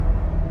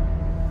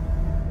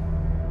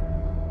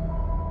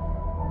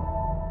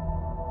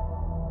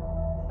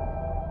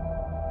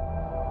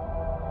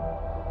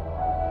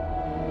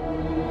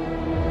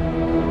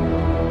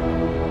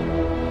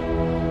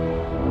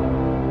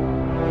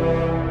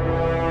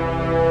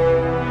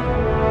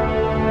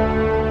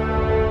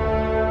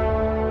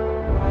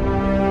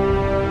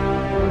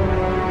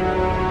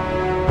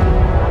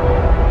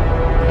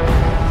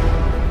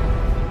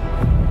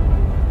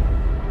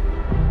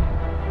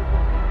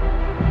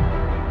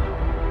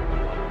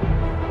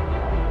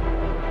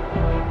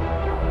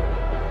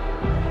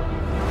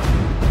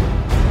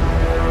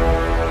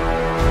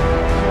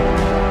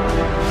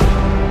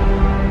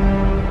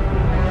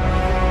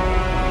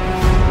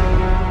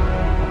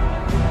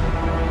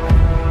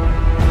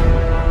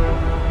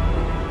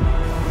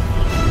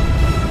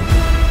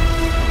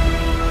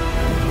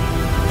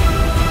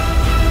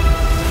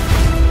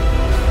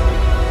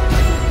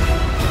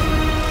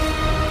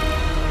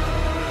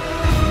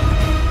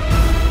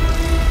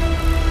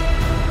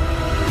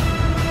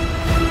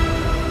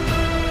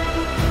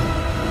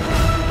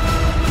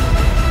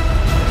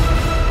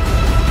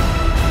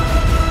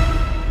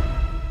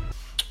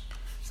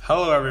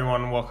Hello,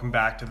 everyone. Welcome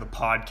back to the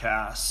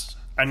podcast.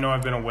 I know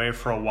I've been away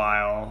for a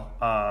while.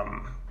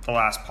 The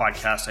last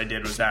podcast I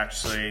did was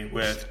actually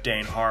with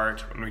Dane Hart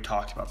when we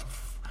talked about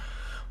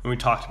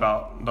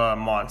the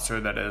monster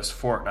that is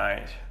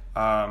Fortnite.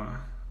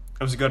 It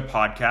was a good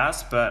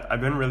podcast, but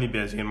I've been really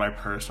busy in my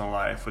personal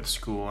life with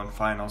school and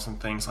finals and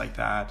things like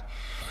that,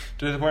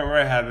 to the point where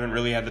I haven't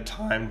really had the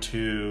time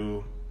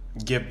to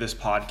give this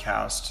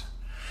podcast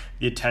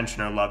the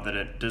attention or love that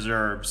it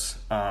deserves.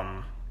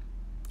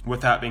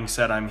 With that being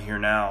said, I'm here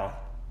now.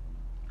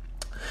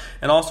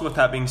 And also with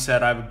that being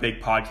said, I have a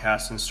big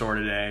podcast in store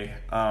today.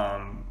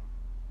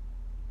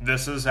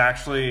 This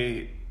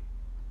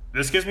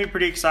gets me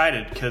pretty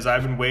excited because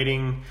I've been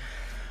waiting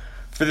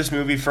for this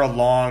movie for a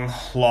long,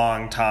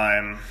 long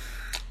time.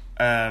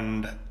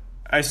 And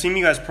I assume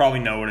you guys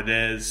probably know what it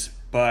is,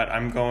 but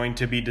I'm going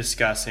to be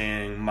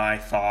discussing my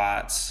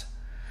thoughts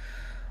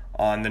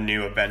on the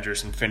new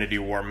Avengers Infinity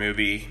War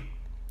movie.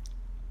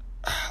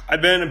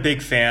 I've been a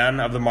big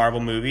fan of the Marvel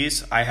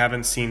movies. I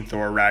haven't seen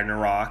Thor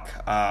Ragnarok.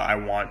 I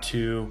want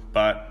to,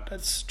 but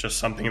it's just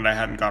something that I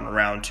haven't gotten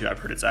around to. I've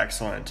heard it's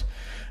excellent,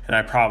 and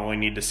I probably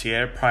need to see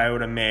it. It probably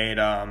would have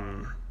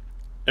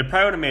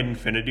made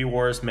Infinity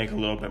Wars make a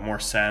little bit more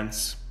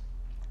sense.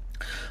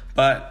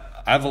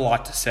 But I have a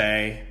lot to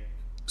say.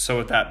 So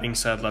with that being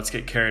said, let's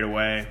get carried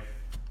away.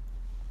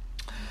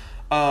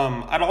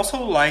 I'd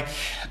also like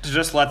to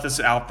just let this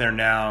out there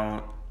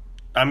now.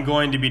 I'm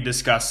going to be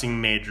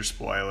discussing major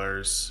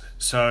spoilers.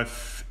 So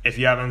if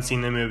you haven't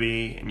seen the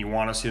movie and you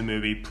want to see the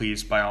movie,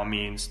 please, by all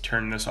means,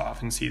 turn this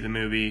off and see the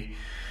movie.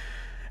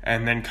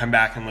 And then come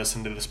back and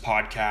listen to this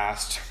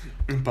podcast.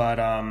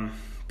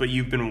 But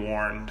you've been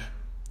warned.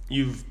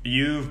 You've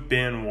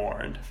been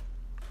warned.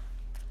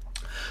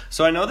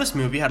 So I know this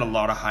movie had a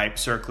lot of hype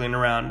circling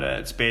around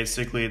it.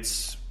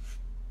 It's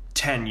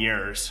 10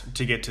 years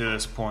to get to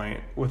this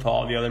point with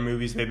all the other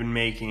movies they've been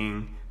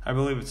making. I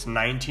believe it's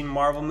 19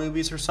 Marvel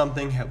movies or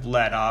something have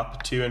led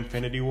up to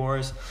Infinity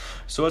Wars.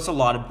 So it's a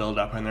lot of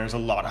build-up, and there's a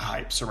lot of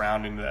hype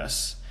surrounding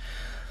this.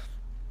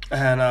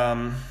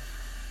 And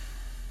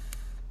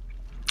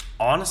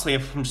honestly,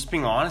 if I'm just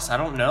being honest, I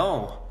don't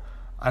know.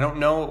 I don't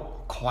know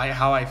quite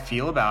how I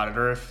feel about it,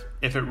 or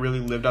if it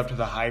really lived up to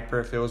the hype, or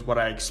if it was what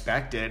I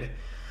expected.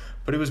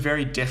 But it was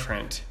very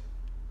different.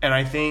 And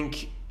I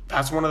think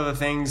that's one of the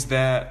things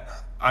that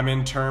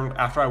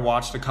after I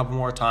watched a couple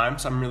more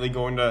times, I'm really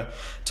going to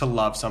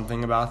love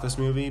something about this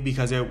movie,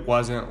 because it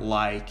wasn't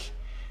like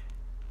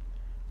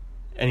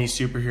any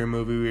superhero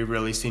movie we've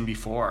really seen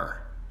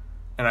before.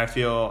 And I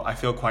feel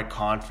quite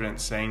confident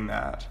saying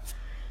that.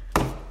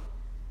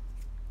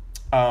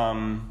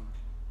 It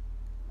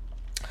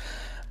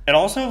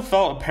also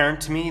felt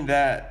apparent to me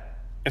that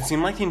it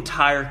seemed like the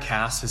entire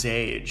cast has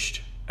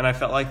aged. And I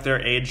felt like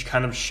their age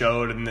kind of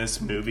showed in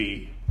this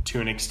movie to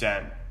an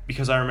extent.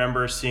 Because I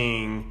remember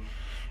seeing,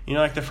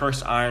 like the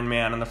first Iron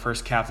Man and the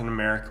first Captain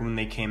America when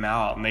they came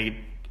out, and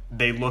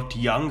they looked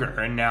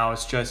younger, and now it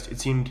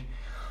seemed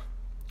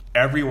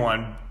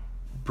everyone,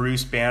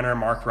 Bruce Banner,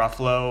 Mark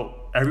Ruffalo,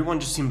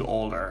 everyone just seemed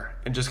older.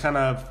 And just kind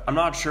of, I'm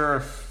not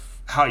sure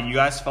how you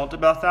guys felt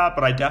about that,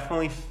 but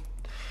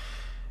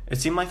it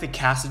seemed like the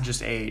cast had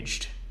just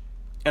aged.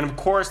 And of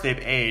course they've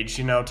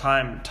aged, a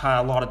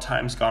lot of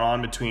time's gone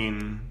on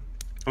between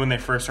when they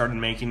first started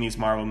making these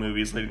Marvel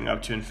movies leading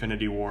up to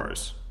Infinity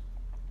Wars.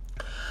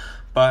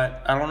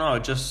 But I don't know,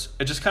 it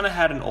just kind of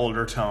had an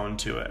older tone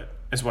to it,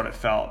 is what it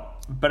felt.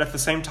 But at the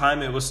same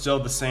time, it was still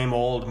the same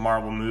old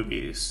Marvel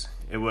movies.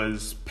 It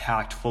was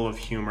packed full of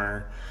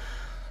humor.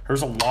 There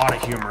was a lot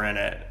of humor in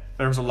it.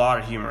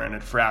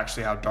 For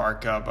actually how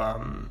dark of a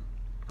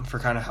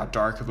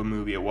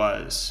movie it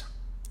was.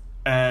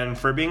 And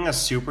for being a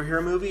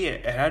superhero movie,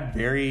 it had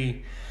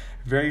very,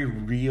 very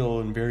real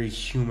and very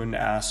human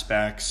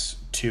aspects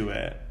to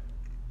it.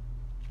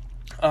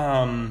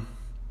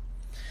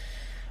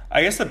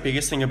 I guess the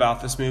biggest thing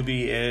about this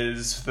movie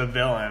is the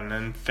villain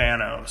and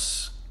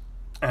Thanos.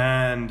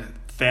 And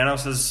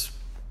Thanos is,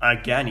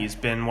 again, he's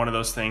been one of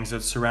those things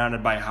that's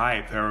surrounded by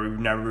hype, or we've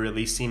never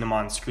really seen him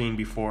on screen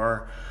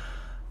before.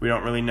 We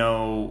don't really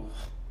know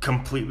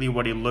completely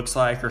what he looks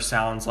like or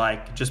sounds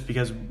like, just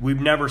because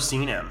we've never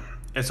seen him.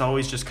 It's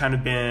always just kind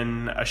of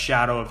been a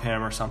shadow of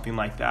him or something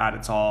like that.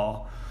 It's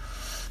all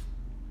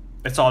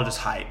just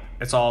hype.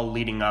 It's all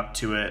leading up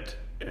to it.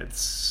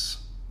 It's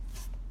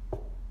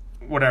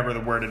whatever the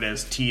word it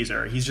is,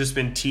 teaser. He's just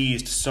been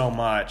teased so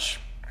much.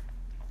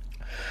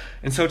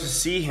 And so to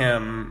see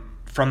him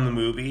from the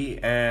movie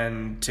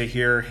and to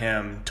hear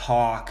him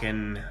talk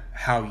and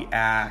how he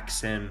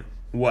acts and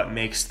what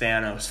makes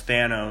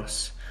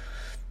Thanos,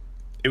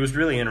 it was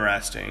really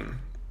interesting.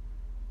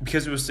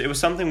 Because it was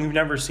something we've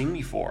never seen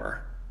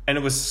before. And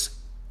it was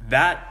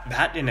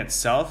that in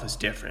itself is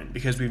different,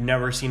 because we've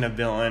never seen a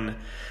villain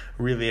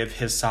really of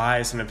his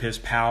size and of his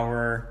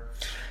power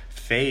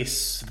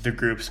face the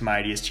group's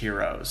mightiest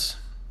heroes.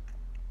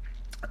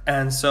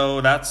 And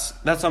so that's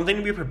something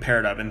to be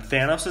prepared of. And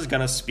Thanos is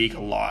going to speak a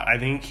lot. I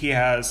think he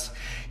has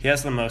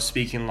the most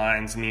speaking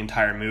lines in the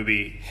entire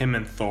movie, him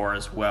and Thor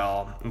as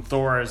well. And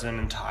Thor is an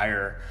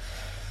entire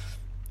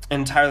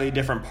entirely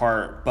different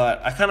part,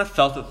 but I kind of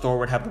felt that Thor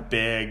would have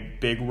a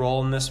big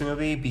role in this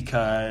movie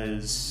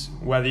because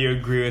whether you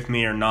agree with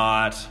me or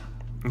not,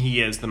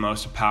 he is the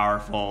most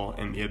powerful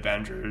in the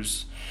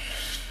Avengers.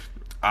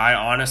 I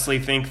honestly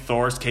think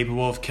Thor's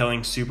capable of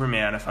killing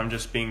Superman, if I'm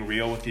just being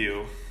real with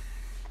you.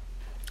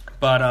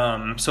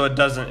 But so it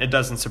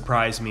doesn't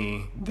surprise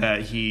me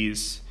that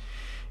he's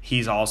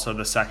also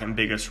the second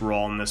biggest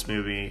role in this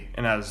movie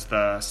and has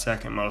the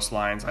second most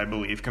lines, I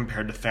believe,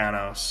 compared to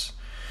Thanos.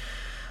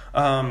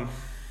 But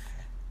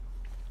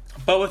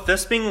with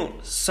this being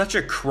such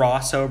a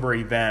crossover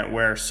event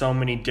where so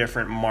many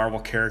different Marvel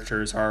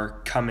characters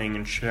are coming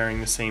and sharing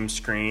the same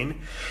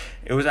screen,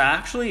 it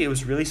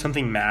was really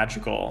something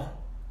magical.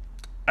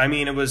 I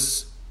mean, it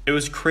was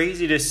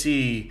crazy to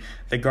see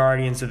the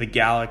Guardians of the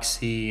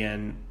Galaxy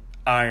and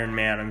Iron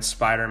Man and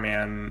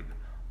Spider-Man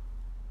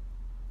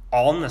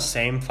all in the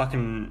same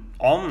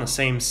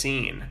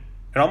scene.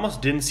 It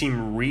almost didn't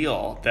seem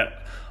real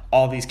that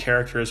all these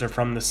characters are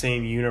from the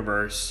same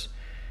universe,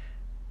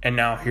 and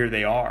now here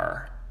they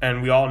are.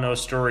 And we all know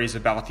stories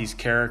about these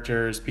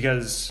characters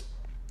because,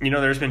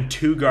 there's been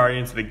 2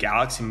 Guardians of the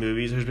Galaxy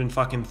movies. There's been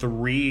fucking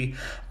 3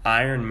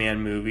 Iron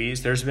Man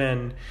movies. There's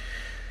been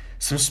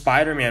some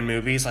Spider-Man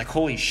movies. Like,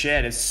 holy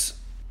shit,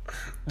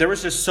 there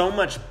was just so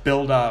much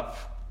build up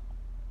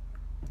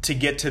to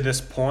get to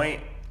this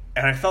point.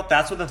 And I felt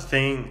that's what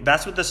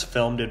this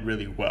film did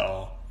really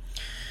well.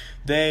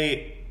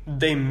 They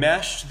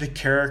meshed the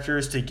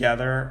characters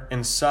together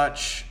in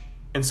such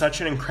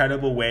an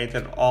incredible way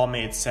that it all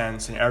made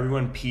sense and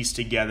everyone pieced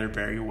together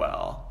very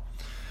well.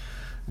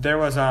 There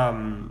was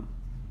another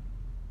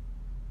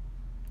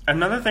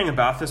thing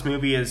about this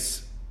movie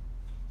is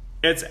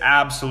it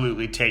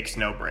absolutely takes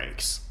no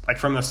breaks. Like,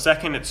 from the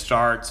second it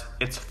starts,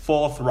 it's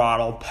full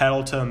throttle,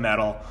 pedal to the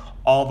metal,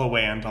 all the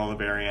way until the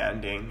very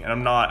ending.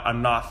 And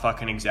I'm not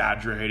fucking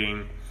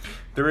exaggerating.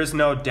 There is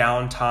no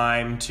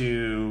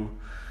downtime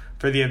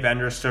for the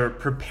Avengers to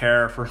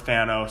prepare for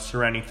Thanos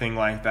or anything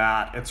like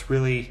that. It's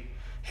really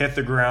hit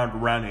the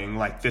ground running,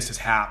 like this is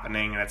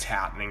happening and it's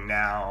happening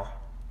now.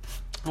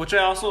 Which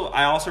I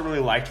also really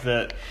liked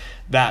that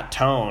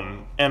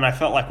tone. And I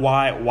felt like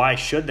why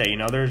should they?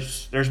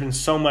 There's been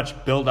so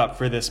much build up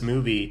for this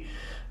movie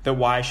that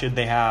why should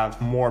they have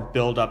more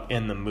build up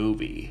in the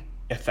movie,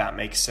 if that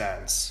makes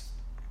sense.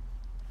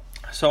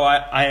 So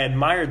I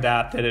admired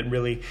that it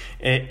really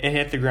it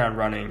hit the ground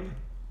running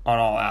on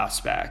all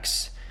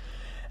aspects.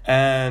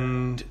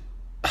 And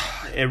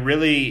it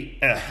really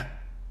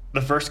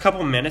the first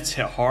couple minutes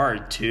hit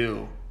hard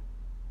too,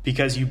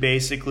 because you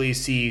basically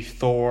see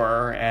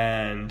Thor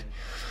and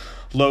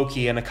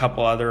Loki and a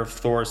couple other of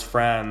Thor's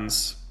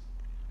friends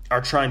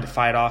are trying to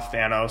fight off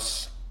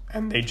Thanos,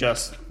 and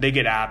they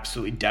get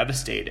absolutely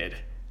devastated.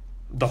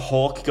 The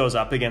Hulk goes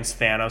up against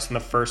Thanos in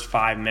the first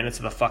 5 minutes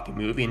of the fucking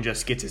movie and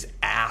just gets his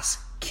ass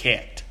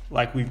kicked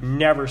like we've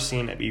never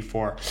seen it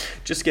before.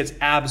 Just gets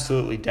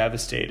absolutely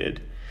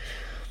devastated.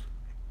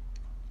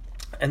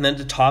 And then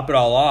to top it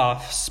all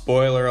off,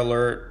 spoiler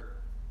alert,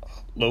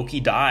 Loki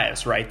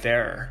dies right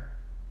there.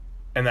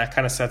 And that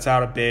kind of sets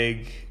out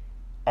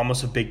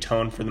almost a big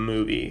tone for the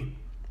movie.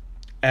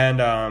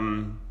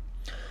 And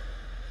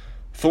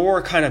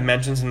Thor kind of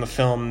mentions in the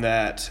film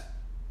that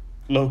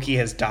Loki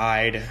has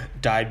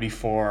died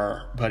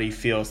before, but he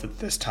feels that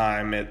this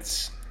time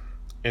it's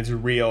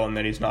real and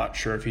that he's not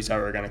sure if he's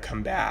ever going to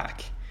come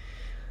back.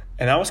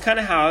 And that was kind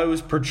of how it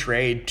was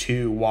portrayed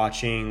too,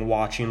 watching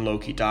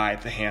Loki die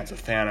at the hands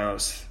of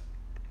Thanos.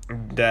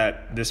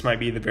 That this might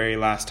be the very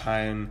last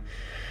time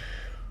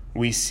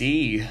we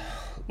see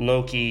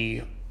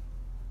Loki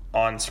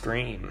on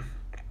screen.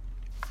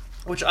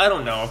 Which I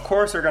don't know. Of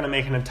course they're going to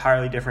make an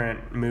entirely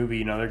different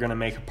movie. They're going to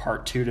make a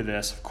part 2 to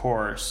this, of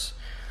course.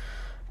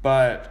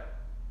 But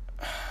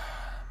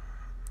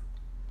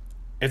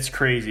it's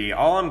crazy.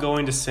 All I'm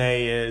going to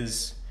say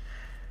is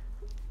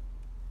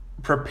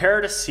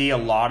prepare to see a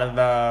lot of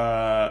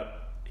the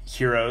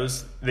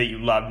heroes that you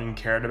loved and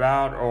cared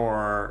about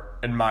or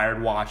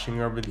admired watching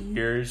over the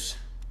years.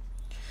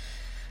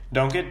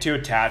 Don't get too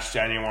attached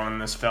to anyone in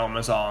this film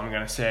is all I'm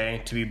going to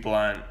say, to be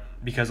blunt,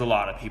 because a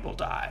lot of people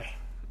die.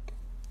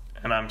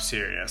 And I'm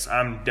serious.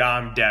 I'm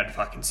dead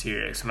fucking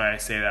serious when I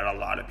say that a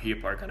lot of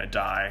people are going to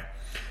die.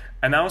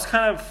 And that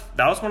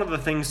was one of the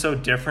things so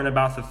different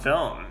about the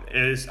film,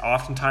 is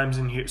oftentimes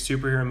in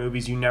superhero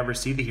movies you never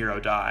see the hero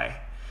die.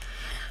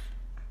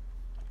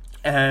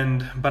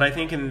 But I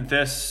think in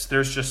this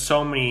there's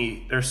so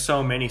many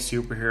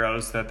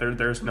superheroes that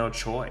there's no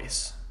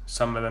choice.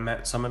 Some of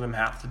them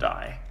have to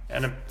die.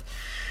 And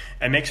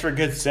it makes for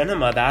good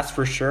cinema, that's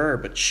for sure,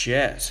 but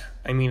shit.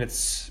 I mean, at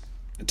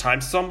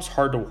times it's almost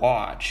hard to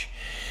watch.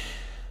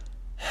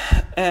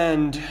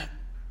 And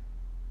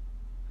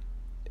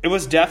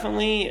it's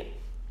definitely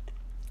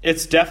a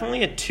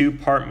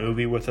 2-part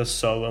movie with a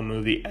solo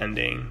movie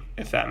ending,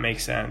 if that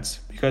makes sense,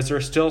 because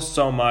there's still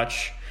so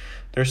much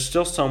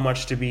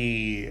to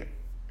be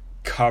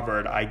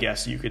covered, I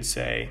guess you could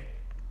say.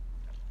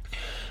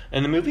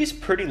 And the movie's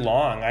pretty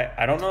long.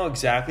 I don't know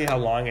exactly how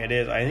long it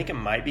is. I think it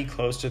might be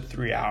close to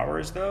 3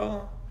 hours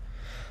though.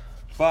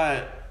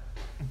 But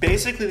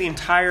basically the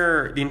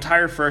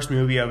entire first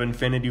movie of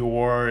Infinity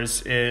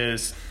Wars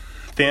is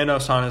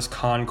Thanos on his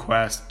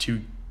conquest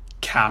to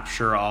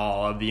capture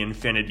all of the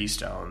Infinity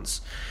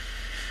Stones.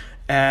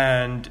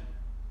 And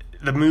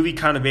the movie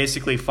kind of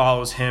basically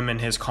follows him and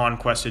his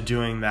conquest of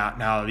doing that.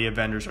 Now the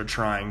Avengers are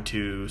trying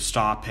to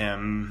stop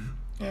him,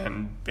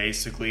 and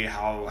basically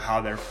how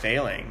they're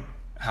failing,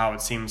 how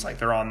it seems like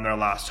they're on their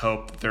last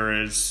hope, that there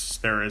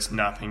is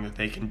nothing that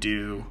they can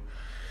do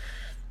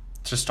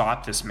to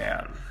stop this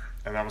man.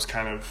 And that was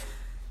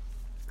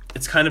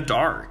it's kind of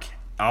dark.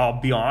 I'll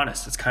be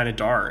honest, it's kind of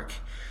dark.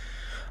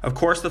 Of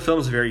course, the film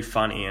is very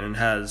funny, and it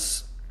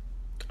has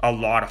a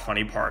lot of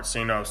funny parts.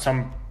 You know,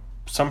 some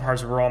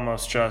parts were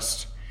almost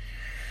just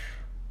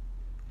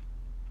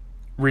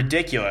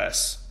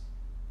ridiculous.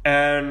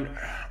 And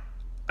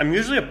I'm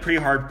usually a pretty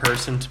hard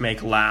person to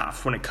make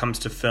laugh when it comes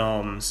to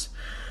films,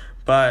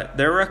 but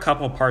there were a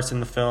couple parts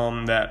in the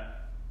film that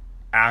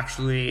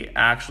actually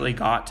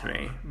got to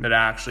me, that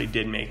actually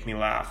did make me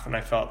laugh, and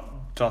I felt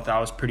that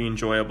was pretty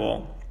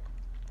enjoyable.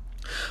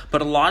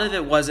 But a lot of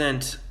it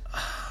wasn't.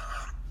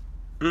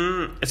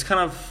 It's kind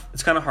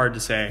of hard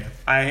to say.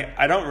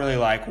 I don't really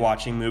like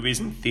watching movies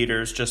in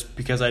theaters just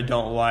because I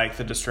don't like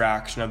the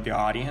distraction of the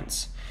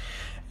audience.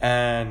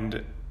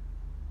 And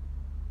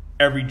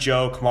every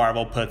joke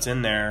Marvel puts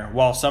in there,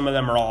 while some of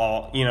them are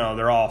all,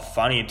 they're all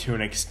funny to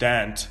an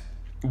extent,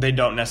 they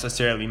don't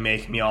necessarily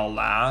make me all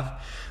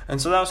laugh. And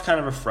so that was kind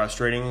of a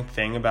frustrating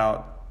thing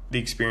about the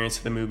experience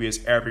of the movie,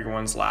 is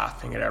everyone's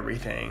laughing at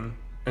everything.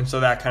 And so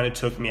that kind of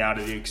took me out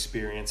of the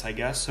experience, I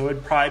guess. So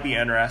it'd probably be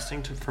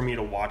interesting for me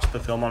to watch the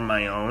film on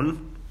my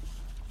own,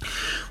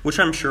 which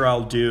I'm sure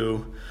I'll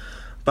do.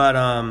 But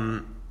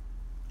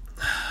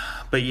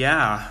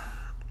yeah.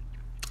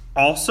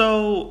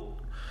 Also,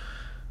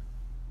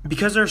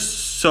 because there's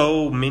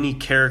so many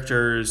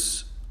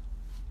characters,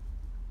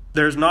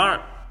 there's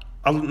not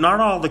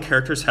all the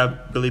characters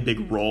have really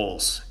big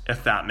roles,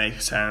 if that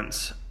makes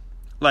sense.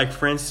 Like,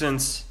 for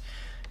instance,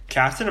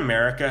 Captain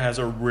America has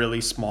a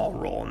really small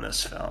role in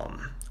this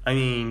film. I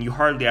mean, you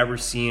hardly ever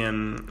see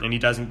him, and he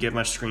doesn't get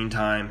much screen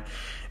time,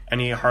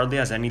 and he hardly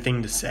has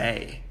anything to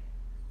say.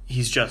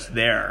 He's just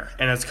there.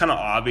 And it's kind of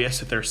obvious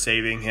that they're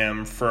saving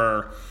him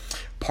for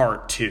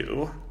part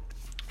 2,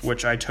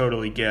 which I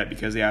totally get,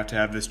 because they have to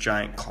have this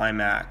giant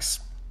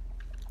climax.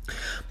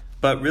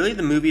 But really,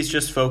 the movie's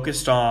just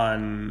focused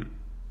on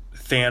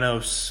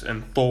Thanos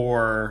and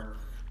Thor,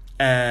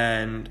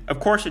 and of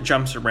course it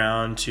jumps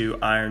around to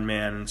Iron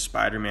Man and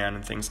Spider-Man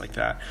and things like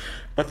that.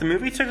 But the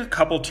movie took a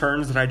couple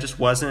turns that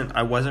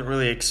I wasn't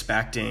really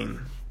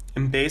expecting.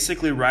 And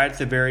basically right at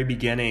the very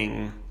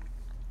beginning,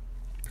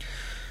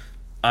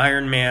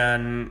 Iron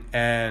Man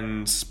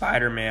and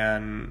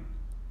Spider-Man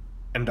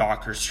and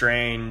Doctor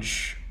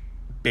Strange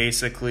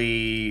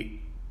basically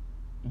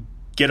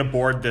get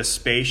aboard this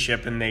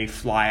spaceship, and they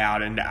fly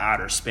out into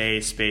outer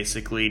space,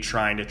 basically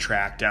trying to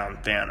track down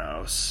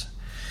Thanos.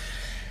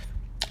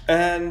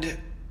 And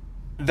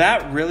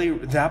that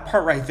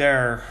part right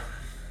there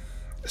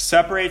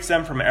separates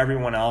them from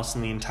everyone else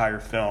in the entire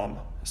film.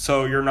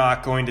 So you're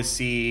not going to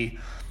see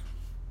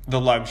the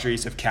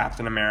luxuries of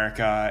Captain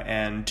America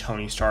and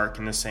Tony Stark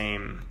in the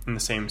same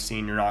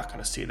scene. You're not going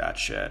to see that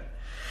shit.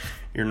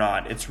 You're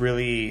not. It's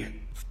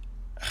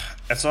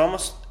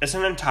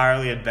an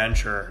entirely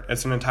adventure.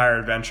 It's an entire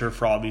adventure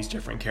for all these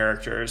different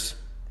characters.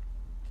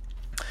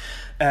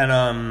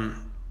 And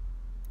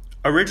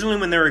originally,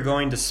 when they were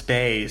going to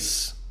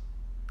space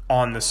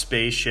on the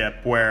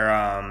spaceship where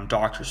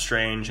Doctor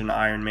Strange and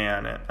Iron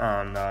Man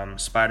and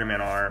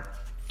Spider-Man are,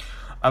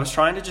 I was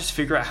trying to just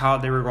figure out how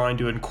they were going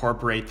to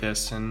incorporate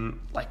this, and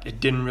it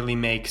didn't really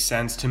make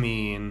sense to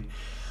me, and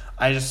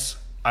I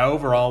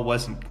overall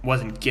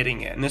wasn't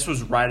getting it. And this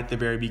was right at the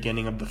very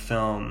beginning of the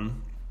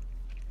film.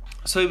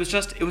 So it was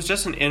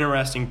just an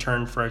interesting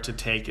turn for it to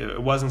take.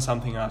 It wasn't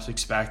something I was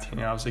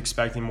expecting. I was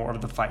expecting more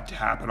of the fight to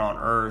happen on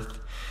Earth.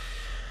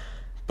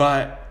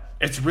 But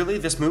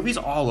this movie's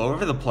all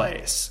over the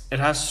place. It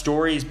has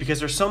stories, because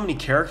there's so many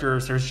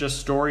characters, there's just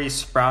stories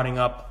sprouting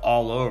up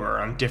all over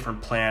on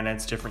different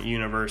planets, different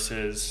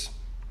universes.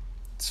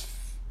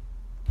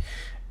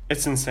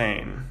 It's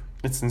insane.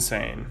 It's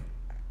insane.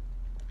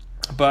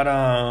 But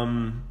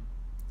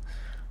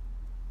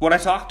what I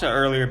talked to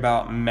earlier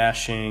about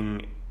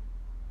meshing,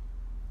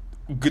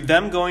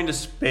 them going to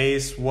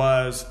space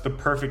was the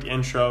perfect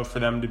intro for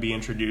them to be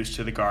introduced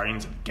to the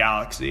Guardians of the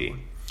Galaxy.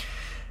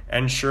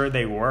 And sure,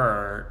 they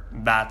were.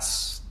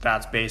 That's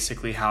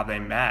basically how they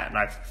met. And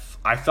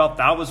I felt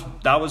that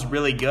was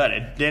really good.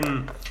 It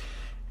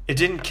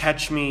didn't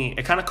catch me.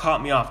 It kind of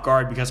caught me off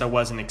guard because I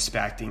wasn't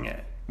expecting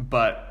it.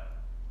 But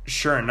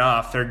sure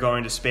enough, they're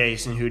going to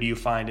space, and who do you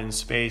find in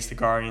space? The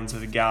Guardians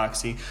of the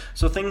Galaxy.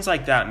 So things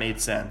like that made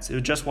sense.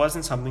 It just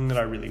wasn't something that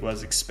I really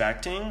was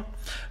expecting,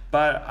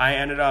 but I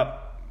ended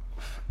up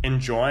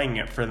enjoying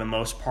it for the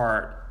most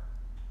part.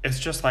 It's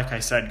just like I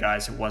said,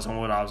 guys, it wasn't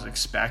what I was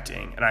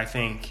expecting. And I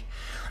think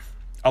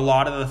a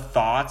lot of the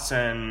thoughts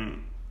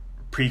and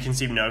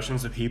preconceived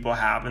notions that people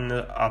have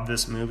of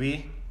this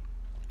movie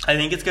I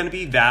think it's going to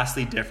be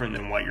vastly different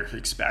than what you're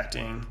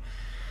expecting.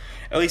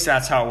 At least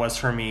that's how it was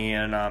for me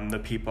and the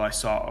people I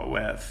saw it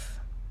with.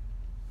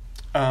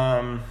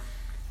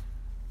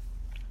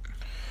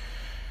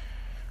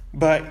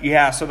 But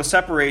yeah, so the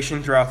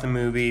separation throughout the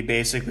movie,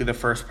 basically the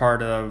first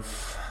part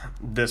of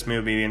this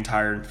movie, the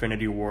entire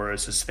Infinity War,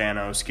 is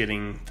Thanos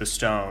getting the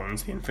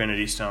stones, the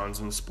Infinity Stones,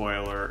 and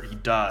spoiler, he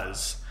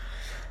does.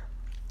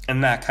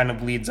 And that kind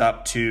of leads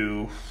up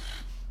to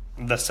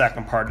the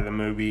second part of the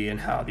movie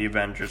and how the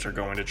Avengers are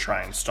going to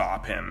try and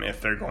stop him,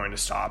 if they're going to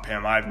stop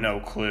him. I have no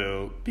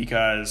clue,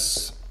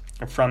 because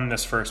from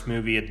this first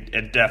movie,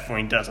 it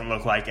definitely doesn't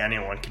look like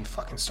anyone can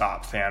fucking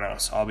stop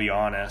Thanos, I'll be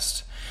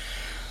honest.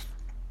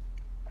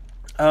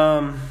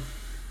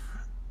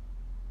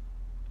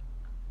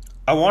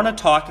 I want to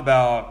talk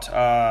about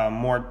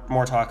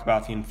more talk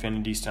about the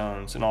Infinity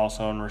Stones, and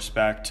also in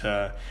respect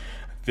to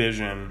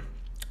Vision.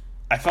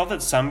 I felt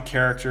that some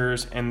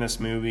characters in this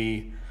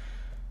movie,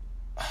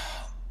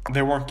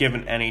 they weren't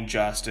given any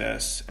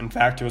justice. In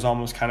fact, it was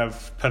almost kind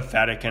of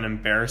pathetic and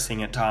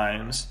embarrassing at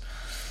times.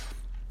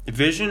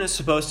 Vision is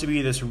supposed to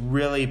be this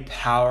really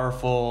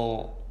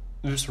powerful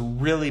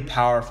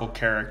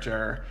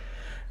character,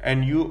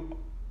 and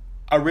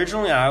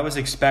originally I was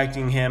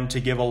expecting him to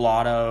give a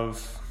lot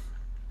of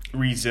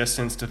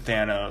resistance to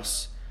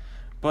Thanos,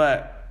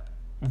 but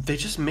they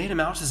just made him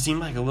out to seem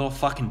like a little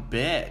fucking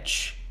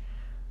bitch.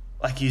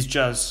 Like he's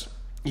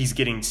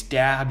getting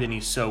stabbed and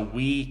he's so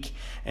weak,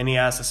 and he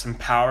has this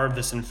power of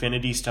this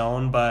Infinity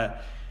Stone,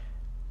 but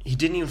he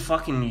didn't even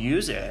fucking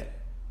use it.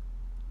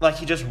 Like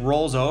he just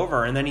rolls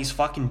over and then he's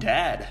fucking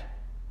dead.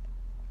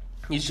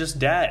 He's just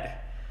dead.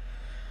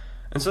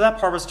 And so that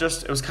part was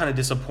it was kind of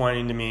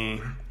disappointing to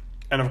me.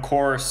 And of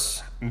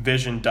course,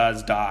 Vision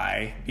does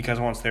die, because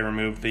once they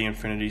remove the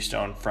Infinity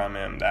Stone from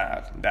him,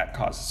 that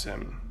causes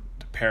him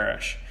to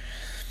perish.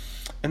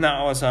 And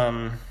that was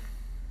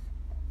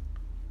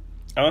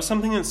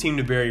something that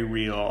seemed very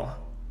real.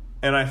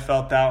 And I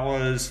felt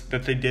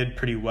that they did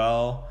pretty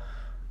well,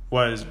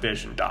 was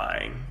Vision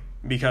dying.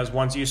 Because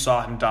once you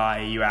saw him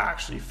die, you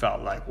actually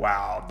felt like,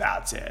 wow,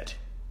 that's it.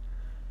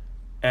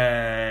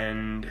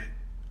 And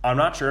I'm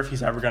not sure if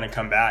he's ever going to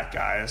come back,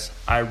 guys.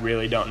 I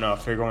really don't know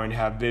if they're going to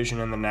have Vision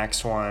in the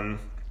next one.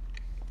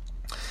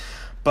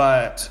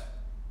 But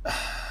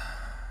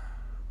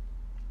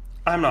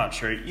I'm not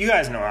sure. You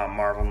guys know how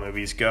Marvel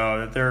movies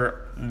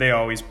go. They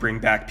always bring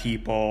back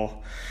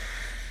people.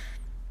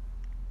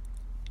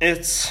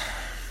 It's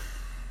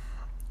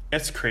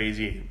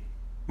crazy.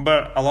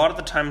 But a lot of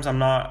the times I'm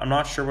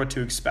not sure what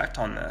to expect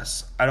on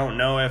this. I don't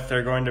know if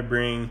they're going to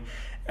bring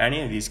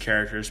any of these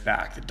characters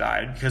back that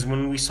died, because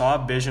when we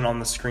saw Vision on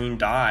the screen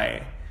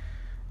die,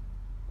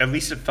 at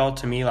least it felt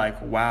to me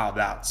like, wow,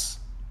 that's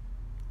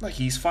like,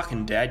 he's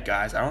fucking dead,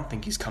 guys. I don't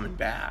think he's coming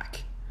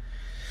back.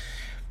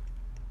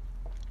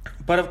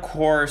 But of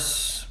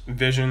course,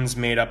 Vision's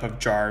made up of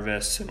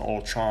Jarvis and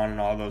Ultron and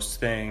all those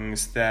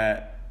things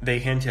that they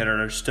hinted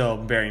are still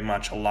very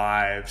much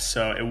alive,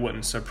 so it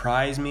wouldn't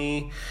surprise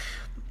me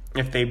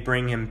if they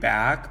bring him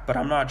back, but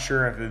I'm not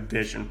sure if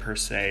Vision per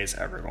se is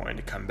ever going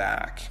to come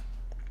back.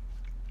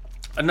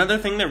 Another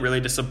thing that really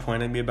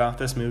disappointed me about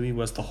this movie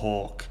was the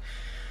Hulk.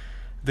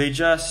 They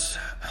just,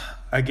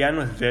 again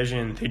with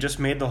Vision, they just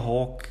made the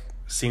Hulk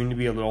seem to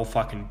be a little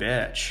fucking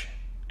bitch.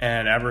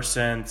 And ever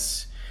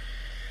since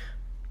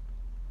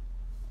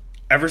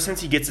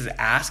he gets his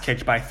ass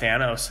kicked by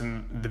Thanos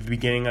in the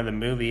beginning of the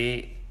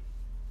movie,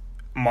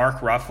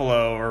 Mark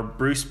Ruffalo or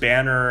Bruce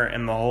Banner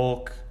and the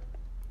Hulk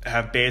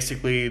have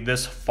basically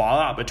this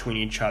fallout between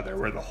each other,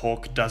 where the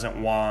Hulk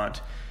doesn't want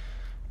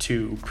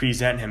to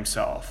present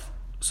himself.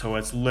 So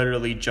it's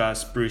literally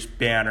just Bruce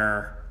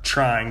Banner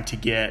trying to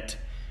get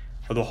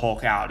the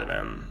Hulk out of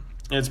him.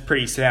 It's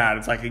pretty sad.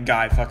 It's like a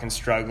guy fucking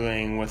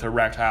struggling with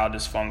erectile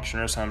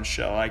dysfunction or some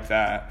shit like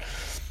that.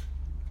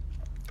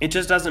 It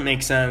just doesn't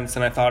make sense,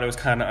 and I thought it was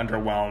kind of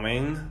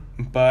underwhelming.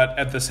 But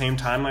at the same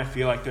time, I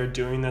feel like they're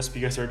doing this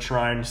because they're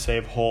trying to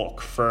save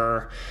Hulk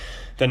for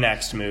the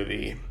next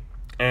movie.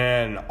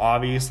 And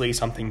obviously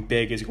something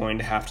big is going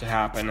to have to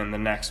happen in the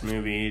next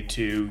movie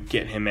to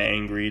get him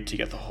angry, to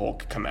get the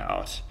Hulk come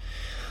out.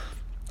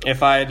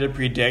 If I had to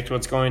predict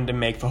what's going to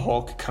make the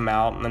Hulk come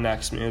out in the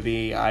next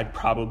movie, I'd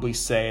probably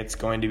say it's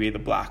going to be the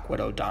Black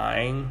Widow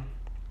dying.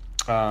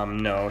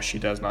 No, she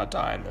does not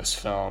die in this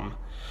film.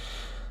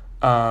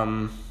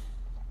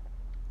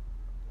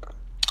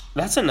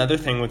 That's another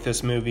thing with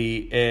this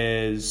movie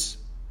is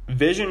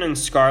Vision and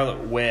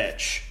Scarlet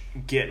Witch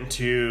get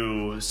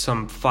into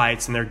some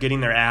fights, and they're getting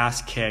their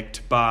ass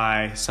kicked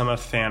by some of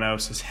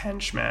Thanos'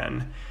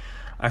 henchmen.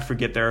 I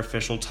forget their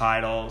official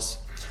titles,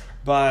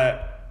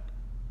 but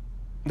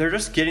they're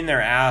just getting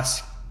their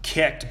ass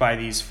kicked by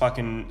these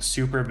fucking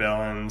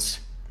supervillains.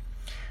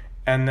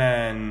 And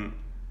then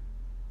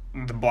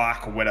the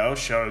Black Widow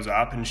shows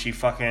up and she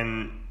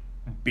fucking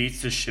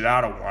beats the shit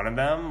out of one of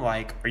them.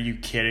 Like, are you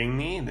kidding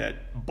me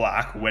that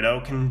Black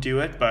Widow can do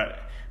it, but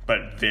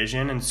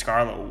Vision and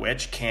Scarlet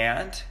Witch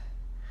can't?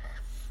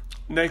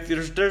 Like,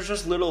 there's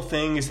just little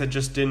things that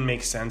just didn't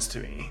make sense to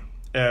me.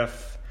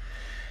 If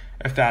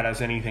if that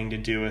has anything to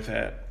do with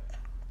it.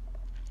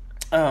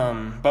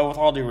 But with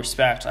all due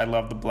respect, I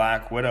love the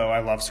Black Widow. I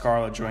love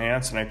Scarlett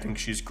Johansson. I think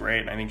she's great,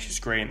 and I think she's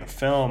great in the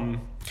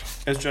film.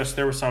 It's just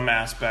there were some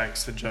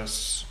aspects that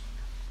just,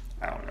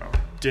 I don't know,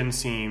 didn't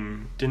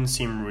seem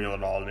real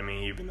at all to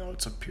me, even though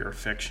it's a pure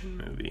fiction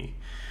movie.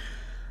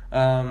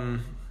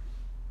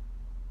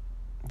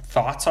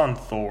 Thoughts on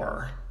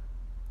Thor?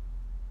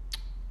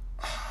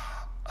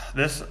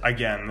 This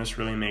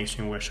really makes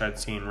me wish I'd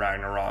seen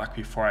Ragnarok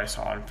before I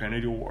saw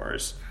Infinity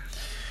Wars.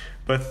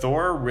 But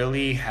Thor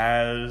really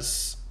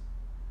has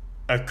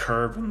a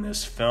curve in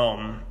this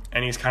film,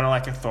 and he's kind of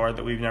like a Thor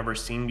that we've never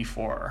seen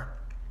before.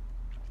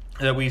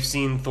 That we've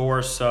seen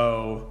Thor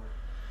so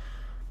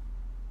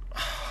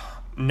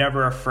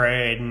never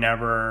afraid,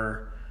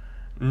 never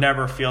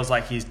feels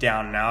like he's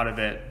down and out of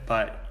it.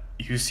 But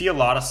you see a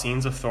lot of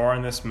scenes of Thor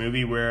in this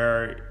movie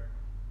where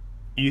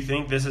you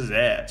think this is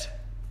it.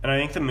 And I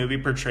think the movie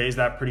portrays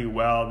that pretty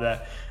well,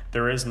 that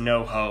there is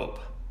no hope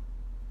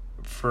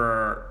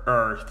for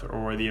Earth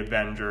or the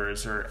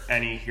Avengers or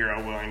any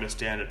hero willing to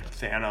stand up to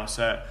Thanos,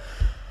 that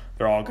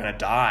they're all going to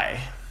die.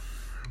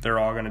 They're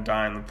all going to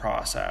die in the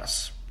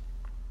process.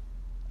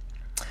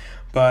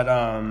 But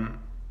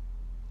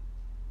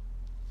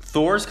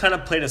Thor's kind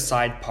of played a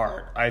side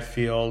part, I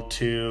feel,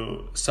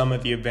 to some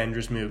of the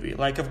Avengers movie.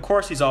 Like, of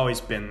course, he's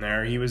always been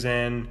there. He was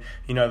in,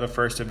 the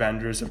first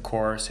Avengers, of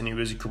course, and he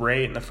was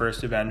great in the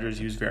first Avengers.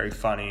 He was very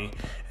funny,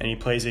 and he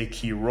plays a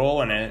key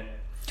role in it.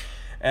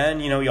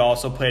 And, he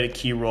also played a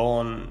key role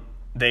in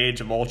the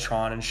Age of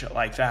Ultron and shit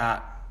like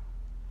that.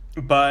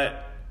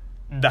 But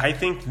I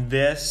think in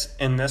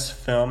this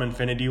film,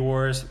 Infinity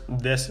Wars,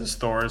 this is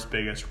Thor's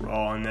biggest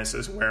role, and this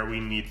is where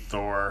we need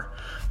Thor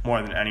more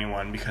than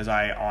anyone, because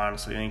I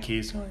honestly think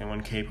he's the only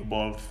one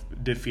capable of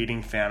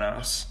defeating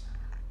Thanos.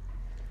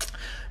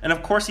 And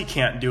of course he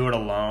can't do it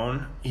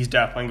alone. He's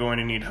definitely going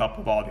to need help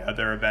of all the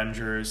other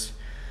Avengers.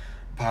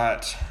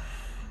 But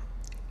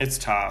it's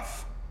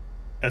tough.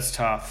 It's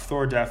tough.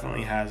 Thor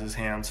definitely has his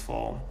hands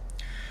full.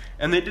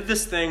 And they did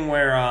this thing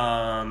where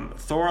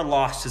Thor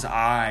lost his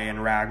eye in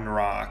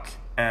Ragnarok,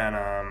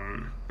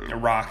 and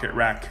Rocket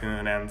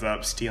Raccoon ends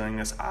up stealing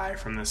this eye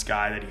from this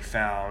guy that he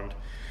found,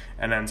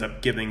 and ends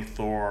up giving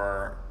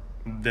Thor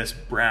this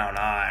brown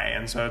eye.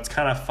 And so it's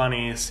kind of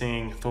funny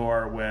seeing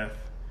Thor with,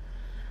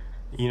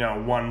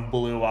 one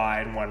blue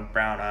eye and one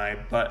brown eye.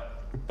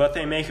 But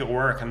they make it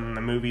work, and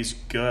the movie's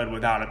good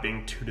without it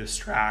being too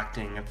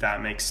distracting, if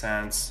that makes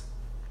sense.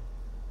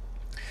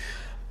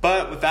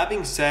 But with that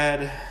being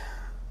said,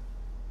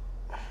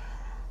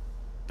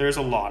 there's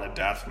a lot of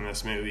death in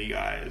this movie,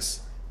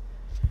 guys.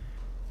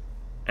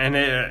 And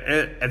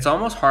it's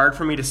almost hard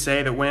for me to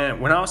say that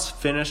when I was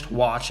finished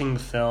watching the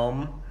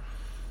film,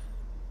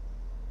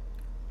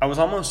 I was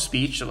almost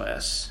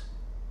speechless.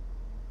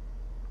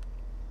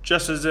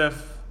 Just as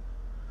if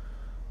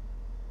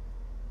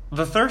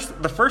the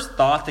first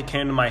thought that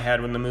came to my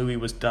head when the movie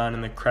was done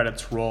and the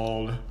credits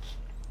rolled,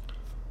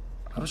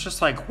 I was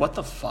just like, what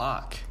the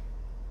fuck?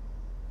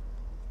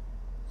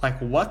 Like,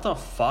 what the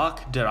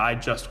fuck did I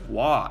just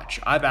watch?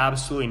 I have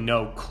absolutely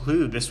no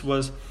clue. This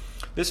was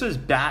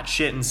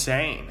batshit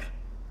insane.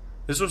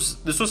 This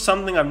was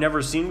something I've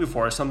never seen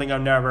before, something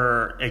I've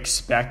never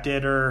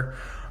expected or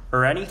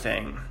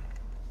anything.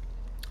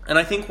 And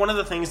I think one of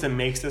the things that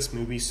makes this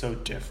movie so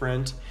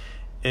different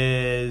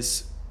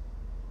is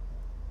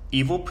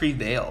evil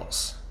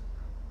prevails.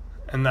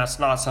 And that's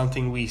not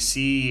something we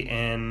see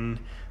in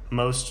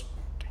most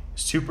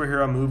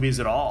superhero movies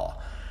at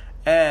all.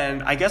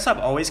 And I guess I've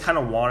always kind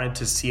of wanted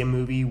to see a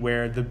movie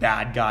where the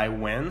bad guy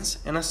wins,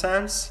 in a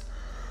sense.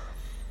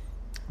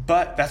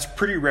 But that's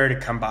pretty rare to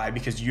come by,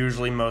 because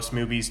usually most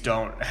movies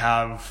don't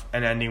have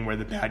an ending where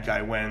the bad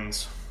guy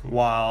wins,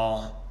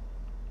 while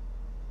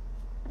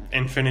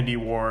Infinity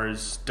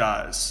Wars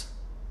does.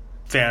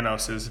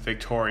 Thanos is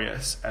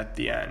victorious at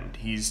the end.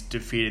 He's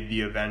defeated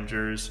the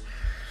Avengers.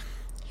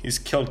 He's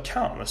killed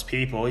countless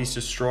people. He's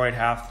destroyed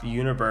half the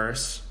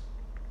universe.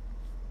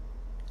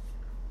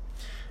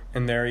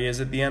 And there he is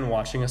at the end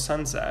watching a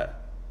sunset.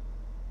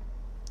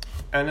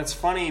 And it's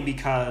funny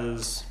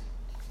because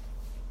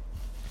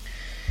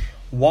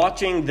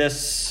watching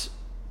this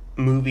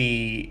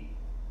movie,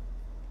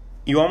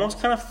 you almost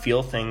kind of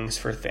feel things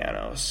for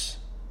Thanos.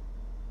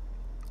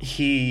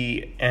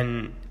 He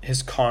and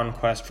his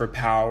conquest for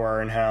power,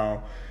 and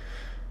how,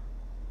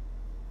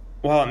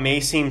 while it may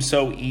seem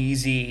so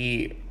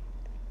easy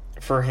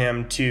for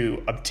him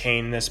to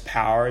obtain this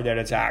power, that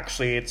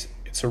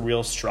it's a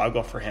real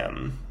struggle for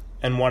him.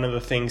 And one of the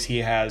things he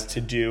has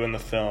to do in the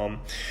film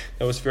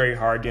that was very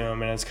hard to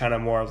him, and it's kind of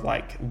more of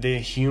like the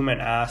human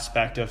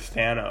aspect of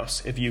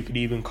Thanos, if you could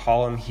even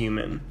call him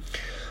human,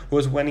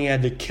 was when he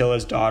had to kill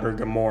his daughter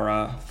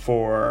Gamora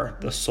for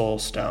the Soul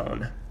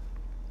Stone.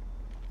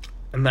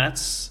 And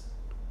that's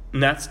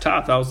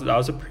tough. That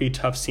was a pretty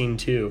tough scene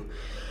too.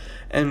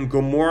 And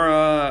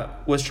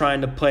Gamora was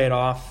trying to play it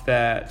off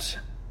that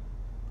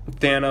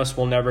Thanos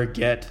will never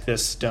get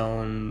this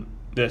stone,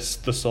 the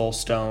Soul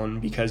Stone,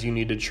 because you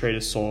need to trade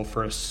a soul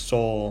for a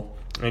soul,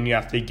 and you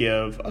have to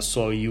give a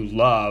soul you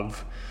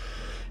love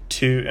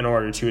in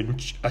order to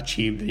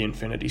achieve the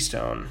Infinity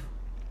Stone.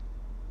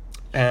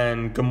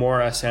 And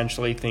Gamora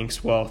essentially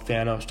thinks, well,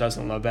 Thanos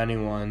doesn't love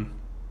anyone,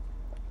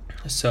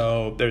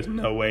 so there's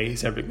no way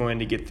he's ever going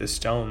to get this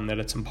stone, that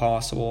it's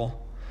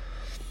impossible.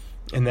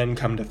 And then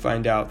come to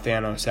find out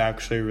Thanos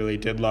actually really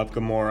did love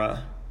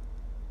Gamora.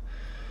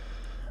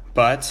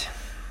 But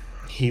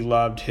he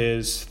loved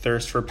his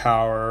thirst for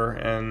power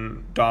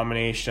and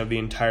domination of the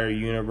entire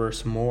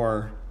universe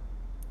more.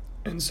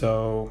 And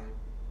so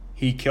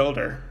he killed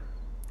her,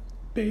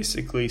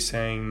 basically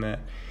saying that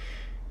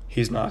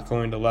he's not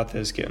going to let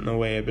this get in the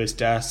way of his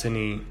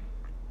destiny.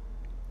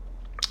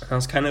 That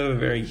was kind of a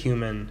very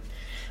human,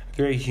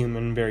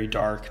 very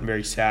dark, and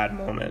very sad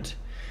moment.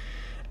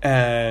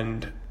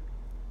 And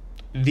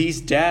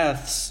these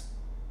deaths,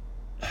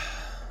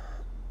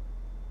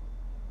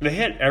 they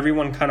hit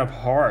everyone kind of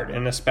hard,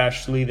 and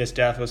especially this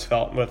death was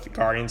felt with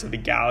Guardians of the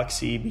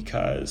Galaxy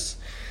because,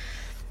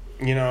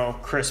 you know,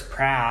 Chris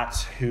Pratt,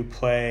 who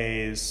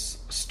plays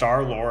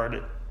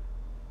Star-Lord,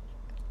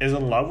 is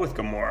in love with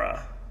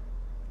Gamora.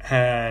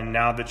 And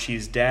now that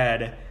she's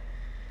dead,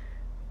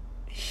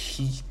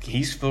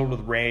 he's filled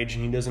with rage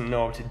and he doesn't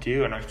know what to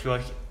do. And I feel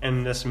like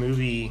in this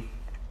movie,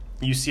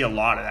 you see a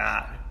lot of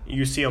that.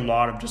 You see a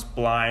lot of just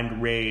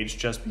blind rage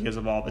just because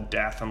of all the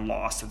death and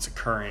loss that's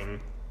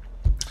occurring.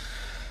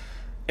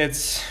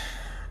 It's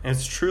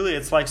truly,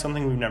 it's like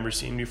something we've never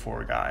seen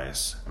before,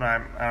 guys. And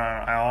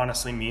I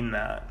honestly mean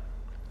that.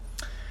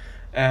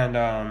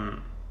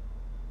 And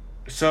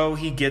so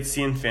he gets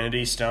the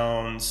Infinity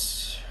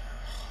Stones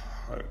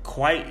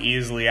quite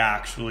easily,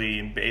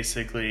 actually.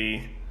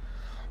 Basically,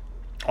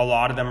 a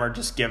lot of them are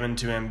just given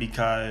to him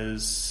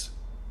because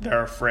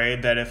they're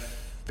afraid that if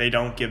they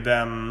don't give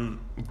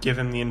him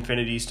the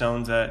Infinity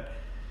Stones, that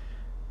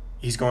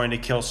he's going to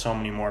kill so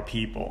many more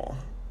people.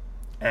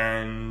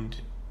 And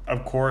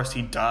of course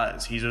he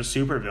does. He's a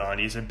supervillain.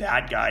 He's a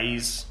bad guy.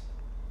 He's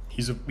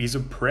a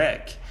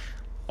prick.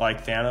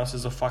 Like Thanos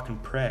is a fucking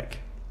prick.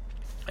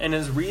 And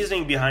his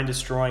reasoning behind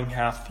destroying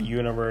half the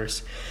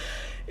universe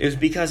is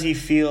because he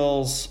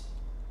feels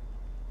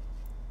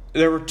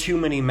there were too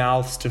many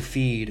mouths to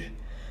feed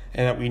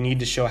and that we need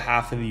to show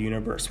half of the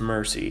universe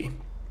mercy.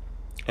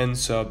 And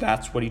so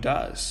that's what he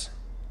does.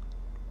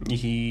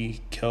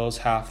 He kills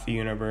half the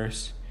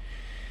universe.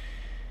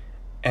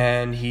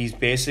 And he's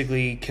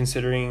basically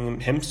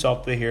considering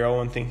himself the hero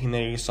and thinking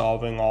that he's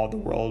solving all the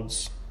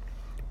world's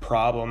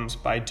problems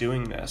by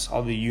doing this,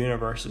 all the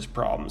universe's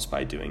problems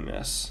by doing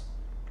this.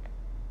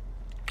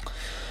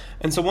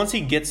 And so once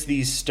he gets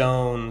these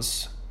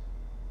stones,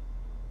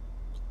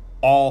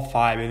 all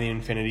 5 of the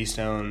Infinity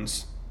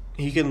Stones,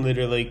 he can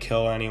literally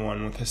kill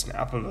anyone with a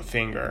snap of a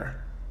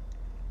finger.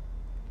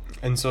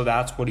 And so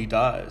that's what he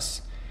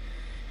does.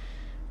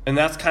 And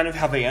that's kind of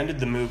how they ended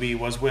the movie,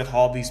 was with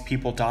all these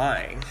people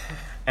dying.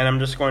 And I'm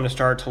just going to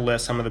start to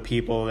list some of the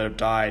people that have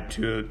died.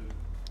 Two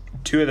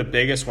of the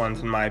biggest ones,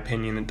 in my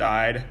opinion, that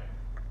died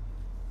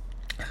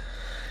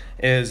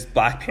is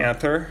Black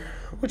Panther,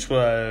 which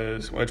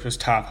was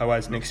tough. I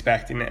wasn't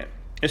expecting it,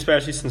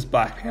 especially since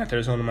Black Panther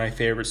is one of my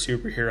favorite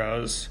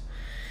superheroes.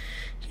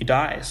 He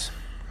dies.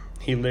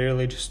 He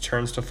literally just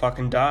turns to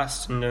fucking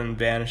dust and then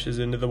vanishes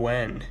into the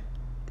wind.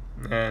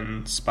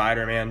 And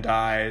Spider-Man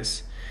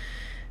dies.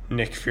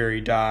 Nick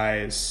Fury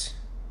dies.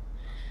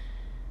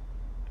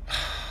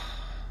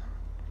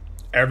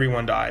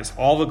 Everyone dies.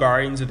 All the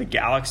Guardians of the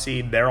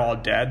Galaxy, they're all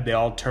dead. They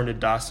all turn to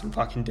dust and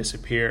fucking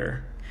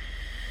disappear.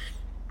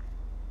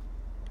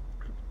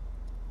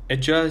 It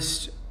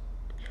just,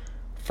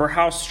 for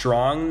how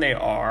strong they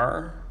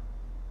are,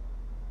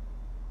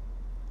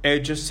 it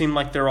just seemed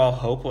like they're all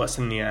hopeless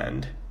in the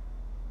end.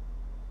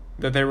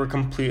 That they were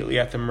completely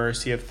at the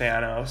mercy of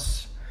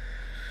Thanos.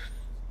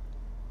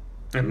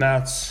 And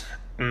that's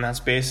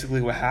basically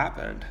what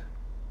happened.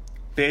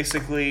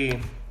 Basically,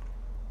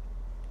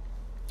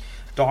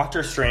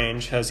 Doctor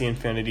Strange has the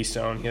Infinity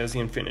Stone. He has the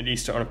Infinity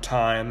Stone of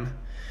Time.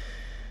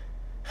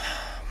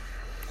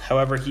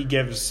 However, he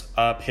gives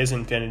up his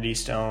Infinity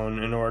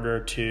Stone in order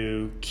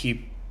to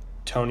keep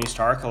Tony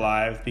Stark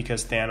alive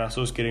because Thanos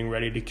was getting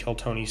ready to kill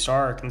Tony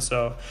Stark. And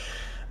so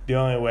the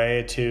only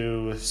way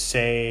to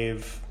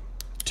save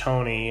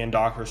Tony and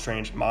Doctor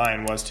Strange's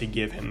mind was to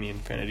give him the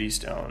Infinity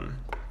Stone.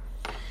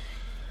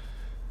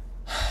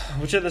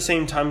 Which at the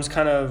same time is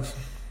kind of,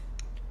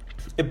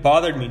 it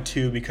bothered me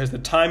too, because the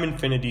Time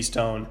Infinity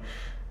Stone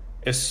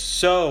is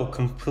so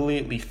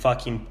completely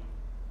fucking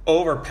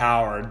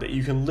overpowered that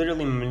you can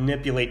literally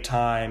manipulate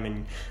time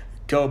and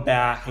go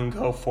back and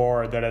go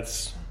forward, that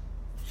it's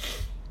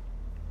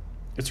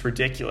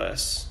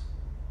ridiculous.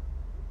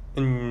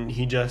 And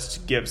he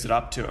just gives it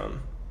up to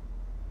him.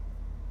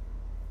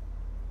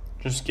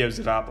 Just gives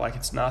it up like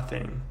it's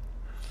nothing.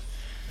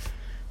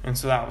 And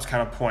so that was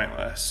kind of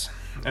pointless.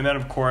 And then,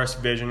 of course,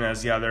 Vision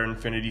has the other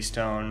Infinity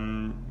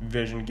Stone.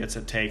 Vision gets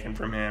it taken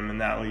from him, and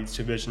that leads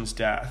to Vision's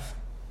death.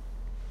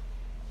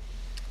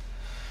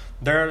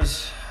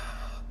 There's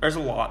a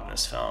lot in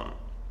this film.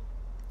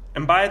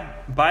 And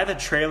by the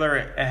trailer,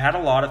 it had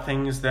a lot of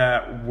things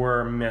that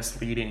were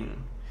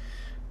misleading.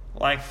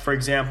 Like, for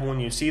example, when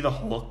you see the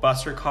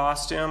Hulkbuster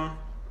costume,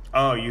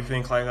 oh, you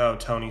think like, oh,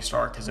 Tony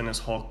Stark is in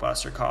his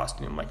Hulkbuster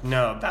costume. Like,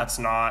 no, that's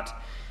not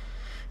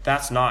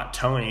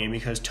Tony,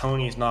 because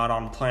Tony's not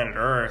on planet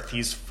Earth.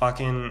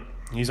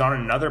 He's on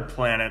another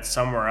planet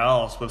somewhere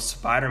else with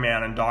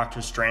Spider-Man and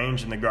Doctor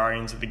Strange and the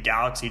Guardians of the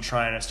Galaxy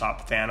trying to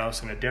stop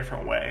Thanos in a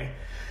different way.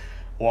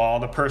 While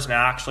the person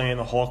actually in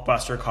the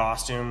Hulkbuster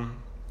costume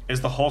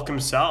is the Hulk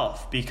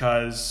himself,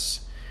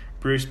 because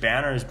Bruce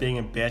Banner is being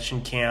a bitch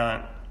and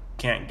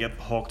can't get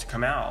the Hulk to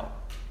come out.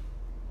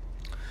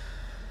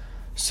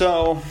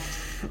 So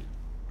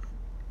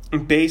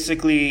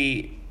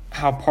basically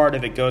how part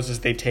of it goes is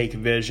they take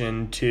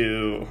Vision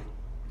to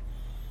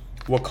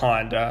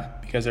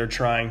Wakanda because they're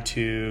trying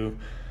to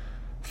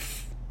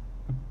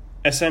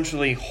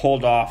essentially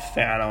hold off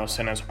Thanos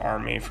and his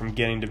army from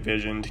getting to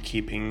Vision, to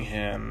keeping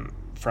him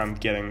from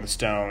getting the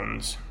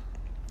stones.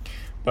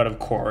 But of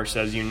course,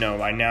 as you know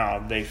by now,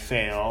 they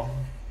fail.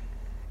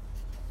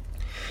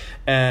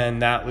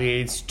 And that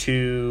leads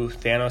to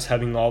Thanos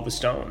having all the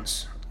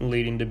stones,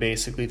 leading to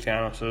basically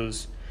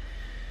Thanos'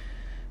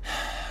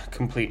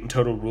 complete and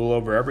total rule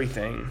over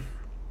everything.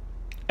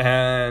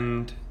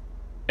 And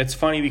it's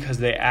funny because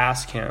they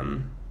ask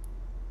him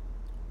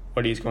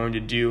what he's going to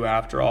do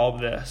after all of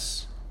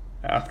this,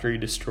 after he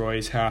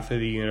destroys half of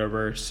the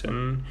universe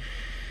and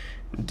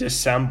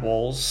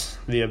disassembles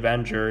the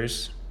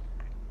Avengers,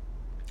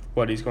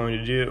 what he's going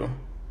to do.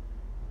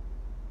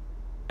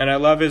 And I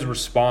love his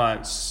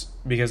response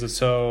because it's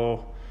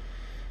so,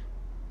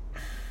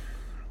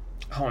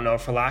 I don't know,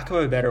 for lack of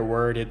a better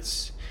word,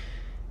 it's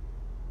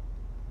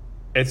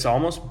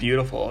almost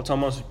beautiful. It's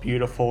almost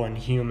beautiful and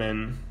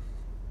human.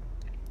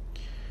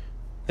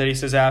 That he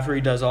says after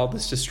he does all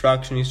this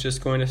destruction, he's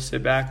just going to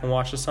sit back and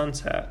watch the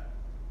sunset.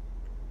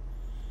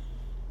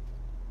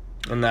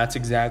 And that's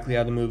exactly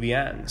how the movie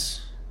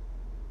ends.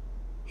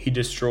 He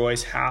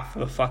destroys half of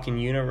the fucking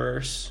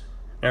universe,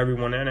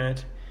 everyone in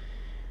it.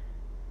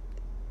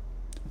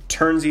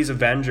 Turns these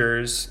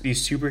Avengers,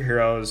 these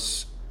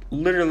superheroes,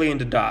 literally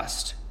into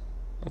dust.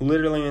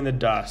 Literally into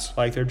dust,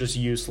 like they're just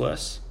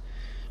useless.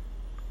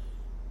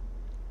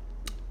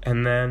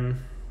 And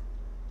then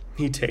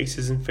he takes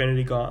his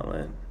Infinity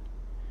Gauntlet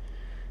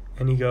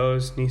and he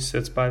goes and he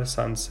sits by the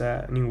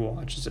sunset and he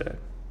watches it.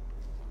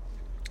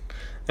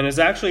 And it's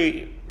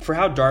actually, for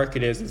how dark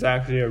it is, it's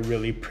actually a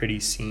really pretty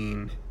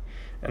scene.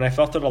 And I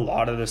felt that a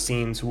lot of the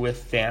scenes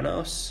with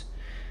Thanos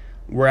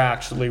were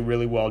actually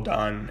really well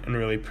done and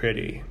really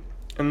pretty.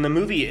 And the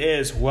movie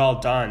is well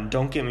done.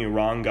 Don't get me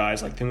wrong,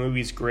 guys. Like, the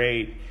movie's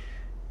great.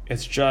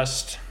 It's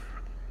just,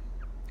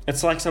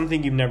 it's like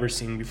something you've never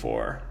seen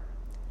before.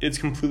 It's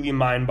completely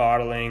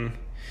mind-boggling.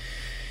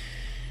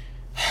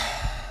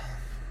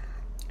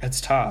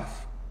 It's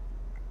tough.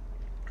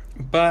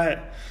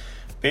 But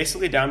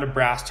basically down to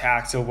brass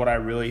tacks of what I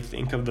really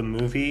think of the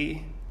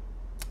movie,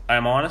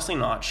 I'm honestly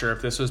not sure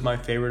if this was my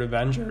favorite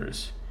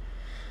Avengers.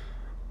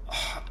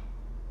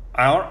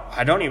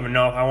 I don't even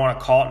know if I want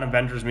to call it an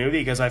Avengers movie,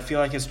 because I feel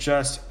like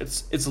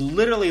it's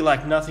literally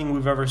like nothing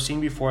we've ever seen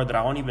before that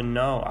I don't even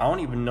know. I don't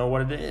even know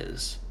what it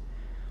is.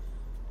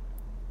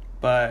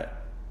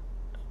 But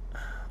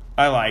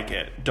I like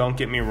it. Don't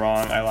get me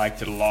wrong, I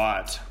liked it a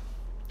lot.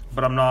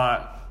 But I'm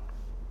not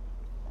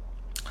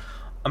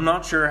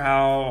sure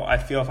how I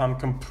feel, if I'm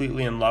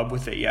completely in love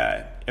with it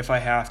yet, if I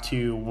have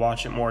to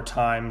watch it more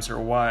times or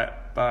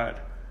what. But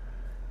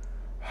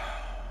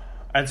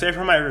I'd say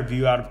for my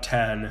review out of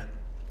 10,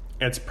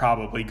 it's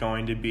probably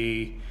going to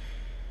be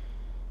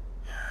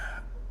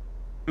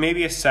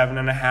maybe a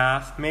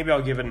 7.5. Maybe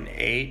I'll give it an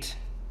 8.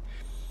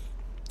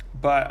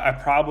 But I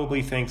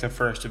probably think the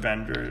first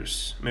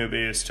Avengers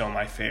movie is still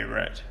my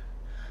favorite,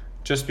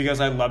 just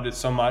because I loved it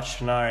so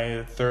much and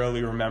I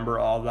thoroughly remember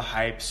all the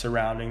hype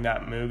surrounding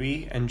that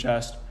movie and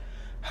just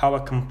how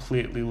it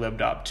completely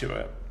lived up to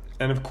it.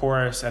 And of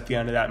course, at the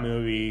end of that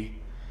movie,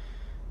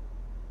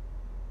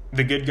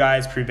 the good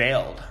guys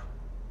prevailed,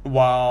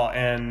 while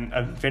in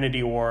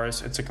Infinity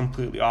Wars, it's a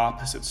completely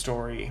opposite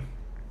story.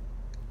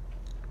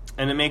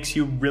 And it makes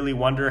you really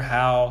wonder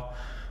how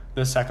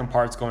the second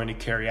part's going to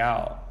carry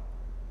out.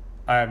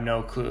 I have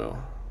no clue.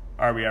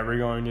 Are we ever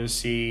going to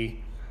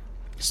see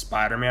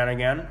Spider-Man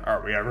again?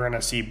 Are we ever going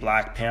to see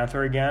Black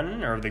Panther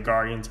again? Or the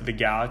Guardians of the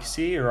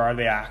Galaxy? Or are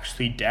they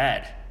actually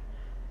dead?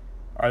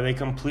 Are they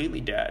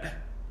completely dead?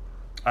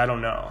 I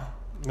don't know.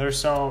 There's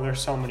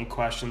so many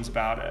questions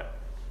about it.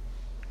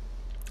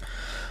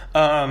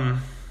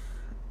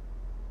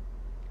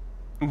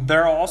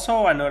 They're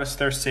also, I noticed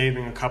they're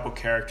saving a couple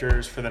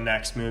characters for the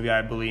next movie,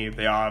 I believe.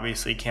 They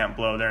obviously can't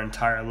blow their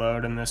entire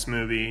load in this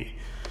movie.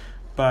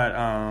 But,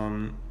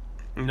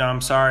 no,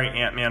 I'm sorry,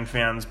 Ant-Man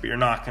fans, but you're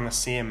not going to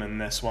see him in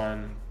this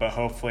one. But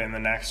hopefully in the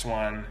next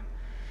one,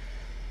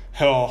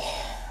 he'll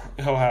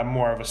have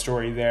more of a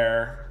story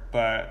there.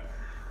 But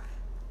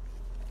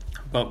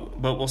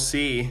we'll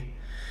see.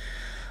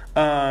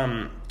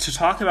 To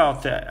talk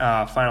about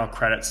the final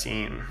credit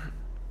scene,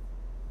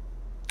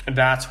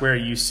 that's where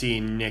you see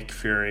Nick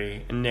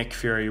Fury. And Nick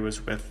Fury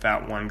was with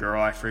that one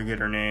girl, I forget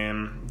her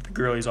name. The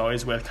girl he's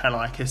always with, kind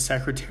of like his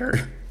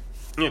secretary.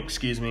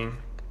 excuse me,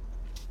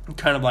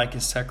 kind of like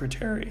his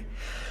secretary.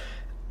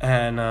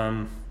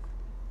 And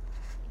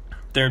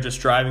they're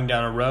just driving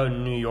down a road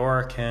in New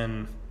York,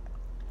 and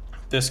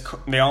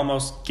they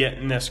almost get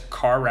in this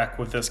car wreck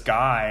with this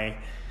guy.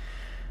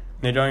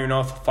 They don't even know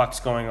what the fuck's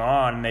going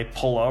on, and they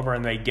pull over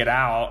and they get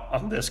out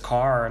of this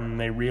car, and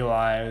they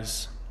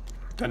realize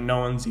that no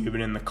one's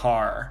even in the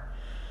car.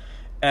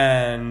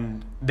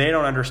 And they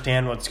don't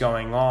understand what's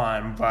going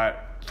on,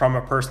 but from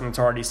a person that's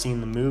already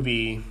seen the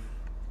movie,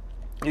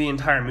 the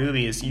entire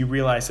movie, is you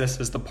realize this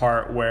is the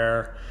part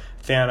where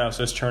Thanos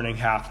is turning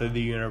half of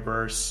the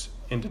universe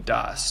into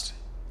dust.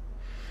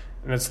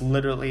 And it's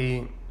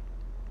literally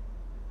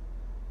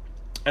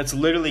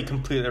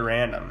completely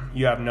random.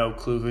 You have no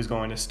clue who's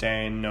going to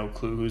stay and no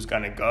clue who's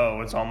going to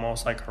go. It's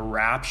almost like a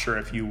rapture,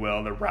 if you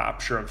will, the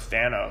rapture of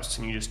Thanos,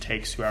 and he just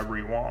takes whoever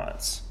he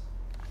wants.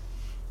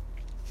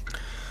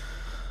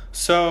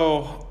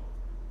 So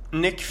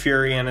Nick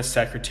Fury and his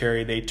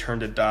secretary, they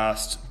turn to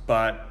dust,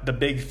 but the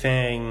big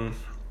thing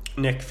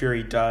Nick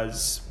Fury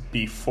does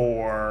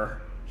before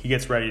he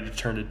gets ready to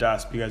turn to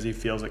dust, because he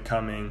feels it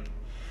coming,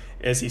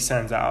 is he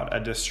sends out a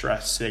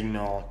distress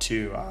signal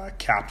to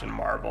Captain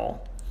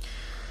Marvel.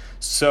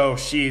 So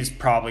she's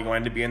probably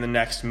going to be in the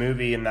next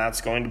movie, and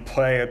that's going to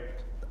play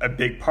a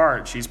big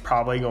part. She's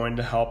probably going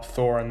to help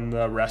Thor and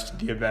the rest of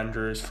the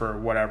Avengers, for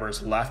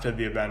whatever's left of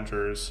the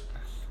Avengers,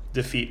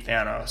 defeat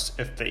Thanos,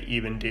 if they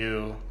even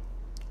do.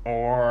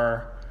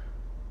 Or,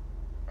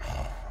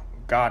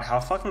 God, how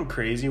fucking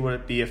crazy would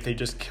it be if they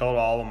just killed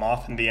all of them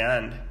off in the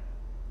end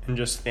and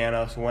just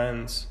Thanos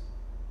wins?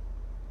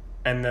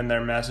 And then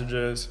their message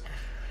is,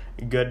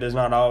 good does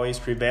not always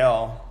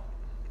prevail.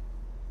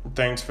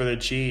 Thanks for the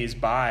cheese,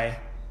 bye.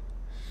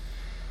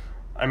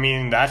 I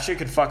mean, that shit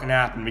could fucking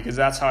happen, because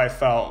that's how I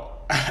felt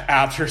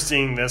after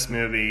seeing this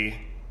movie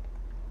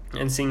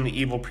and seeing the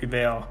evil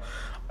prevail.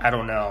 I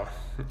don't know.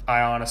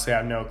 I honestly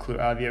have no clue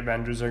how the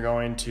Avengers are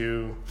going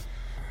to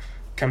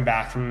come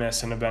back from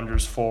this in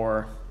Avengers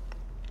 4.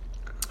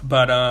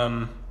 But,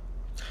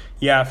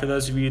 yeah, for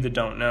those of you that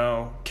don't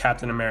know,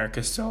 Captain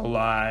America's still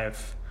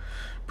alive.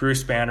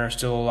 Bruce Banner's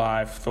still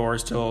alive.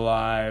 Thor's still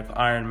alive.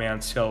 Iron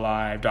Man's still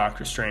alive.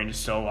 Doctor Strange is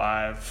still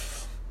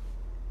alive.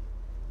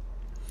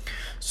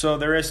 So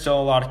there is still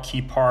a lot of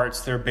key parts.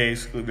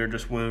 They're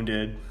just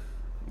wounded.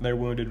 They're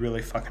wounded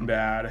really fucking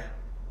bad.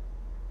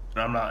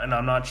 And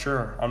I'm not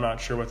sure. I'm not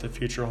sure what the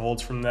future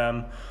holds from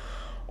them,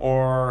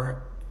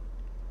 or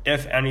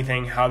if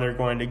anything, how they're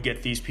going to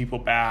get these people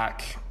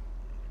back.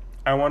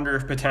 I wonder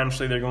if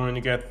potentially they're going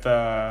to get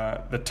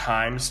the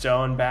time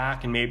stone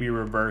back and maybe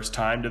reverse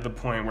time to the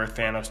point where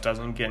Thanos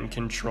doesn't get in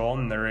control,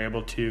 and they're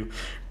able to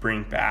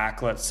bring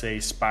back, let's say,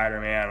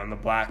 Spider-Man and the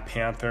Black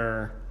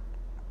Panther.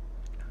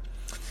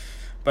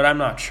 But I'm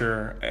not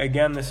sure.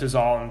 Again, this is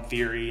all in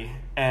theory,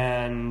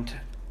 and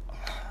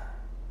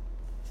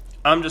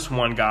I'm just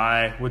one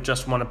guy with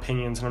just one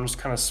opinions, and I'm just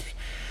kind of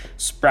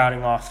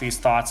sprouting off these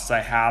thoughts as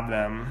I have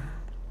them.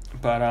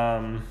 But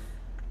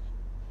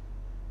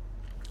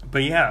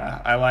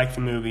yeah, I like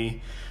the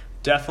movie.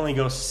 Definitely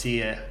go see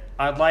it.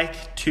 I'd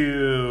like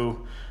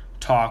to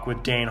talk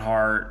with Dane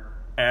Hart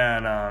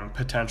and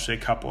potentially a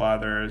couple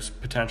others,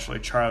 potentially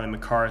Charlie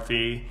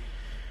McCarthy,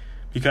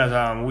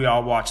 because we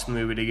all watched the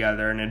movie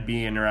together, and it'd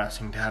be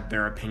interesting to have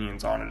their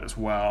opinions on it as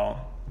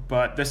well.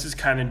 But this is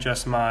kind of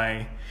just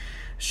my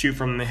shoot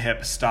from the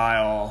hip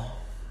style,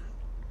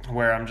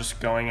 where I'm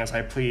just going as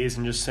I please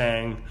and just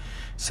saying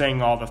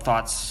all the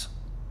thoughts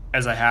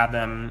as I have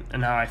them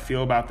and how I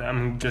feel about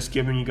them, just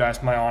giving you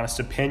guys my honest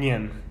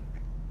opinion.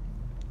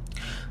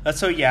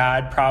 So yeah,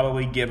 I'd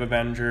probably give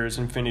Avengers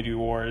Infinity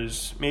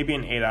Wars maybe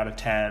an 8 out of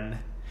 10.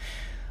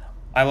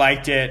 I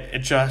liked it.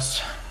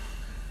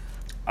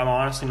 I'm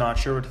honestly not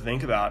sure what to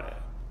think about it.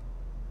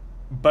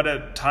 But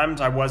at times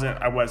I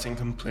wasn't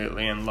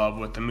completely in love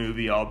with the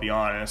movie, I'll be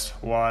honest.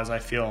 Whereas I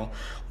feel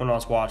when I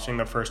was watching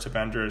the first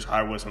Avengers,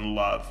 I was in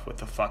love with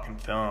the fucking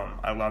film.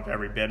 I loved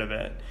every bit of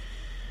it.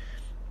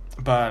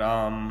 But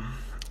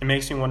it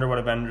makes me wonder what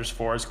Avengers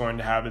 4 is going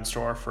to have in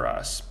store for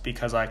us,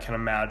 because I can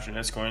imagine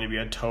it's going to be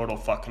a total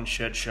fucking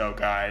shit show,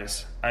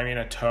 guys. I mean,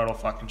 a total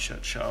fucking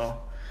shit show.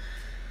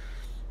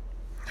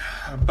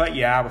 But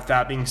yeah, with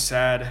that being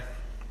said,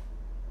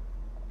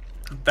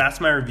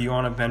 that's my review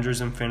on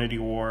Avengers Infinity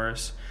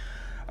Wars.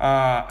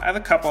 I have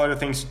a couple other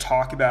things to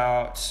talk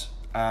about.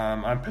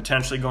 I'm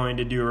potentially going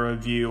to do a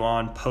review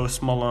on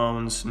Post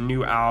Malone's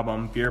new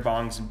album, Beer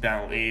Bongs and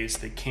Bentleys,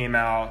 that came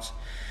out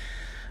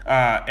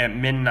at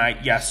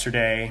midnight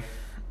yesterday.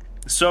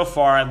 So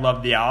far, I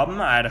love the album.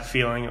 I had a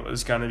feeling it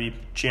was going to be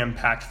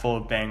jam-packed full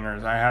of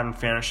bangers. I haven't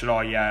finished it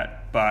all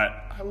yet, but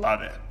I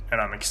love it, and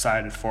I'm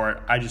excited for it.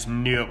 I just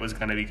knew it was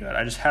going to be good.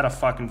 I just had a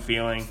fucking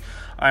feeling.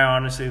 I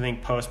honestly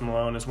think Post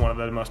Malone is one of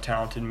the most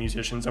talented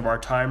musicians of our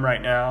time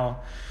right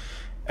now,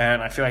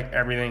 and I feel like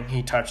everything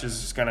he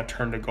touches is going to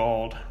turn to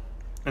gold.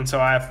 And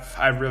so I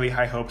have really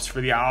high hopes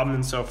for the album,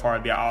 and so far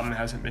the album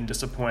hasn't been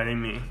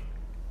disappointing me.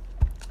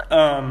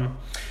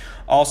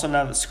 Also,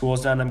 now that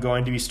school's done, I'm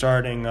going to be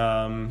starting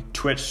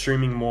Twitch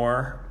streaming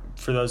more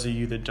For those of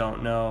you that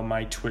don't know,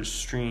 my Twitch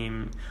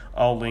stream,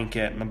 I'll link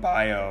it in the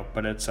bio,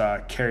 but it's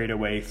Carried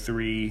Away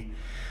 3.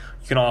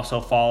 You can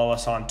also follow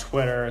us on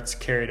Twitter. It's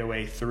Carried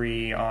Away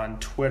 3 on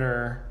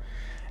Twitter.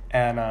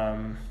 And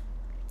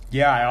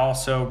I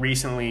also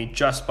recently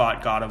just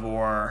bought God of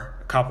War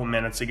a couple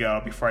minutes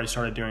ago before I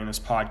started doing this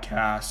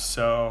podcast.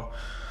 So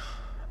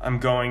I'm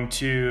going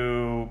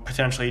to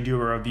potentially do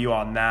a review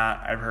on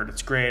that. I've heard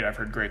it's great. I've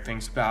heard great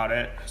things about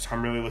it. So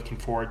I'm really looking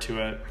forward to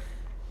it.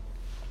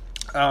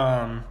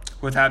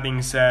 With that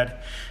being said,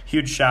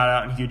 huge shout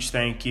out and huge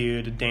thank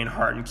you to Dane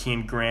Hart and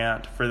Kean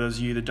Grant. For those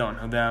of you that don't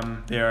know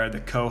them, they are the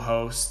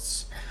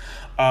co-hosts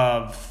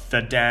of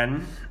The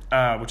Den,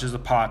 which is a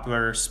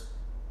popular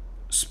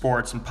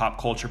sports and pop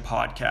culture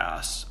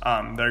podcast.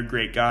 They're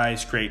great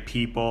guys, great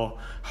people,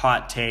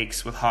 hot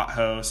takes with hot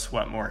hosts.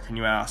 What more can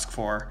you ask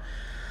for?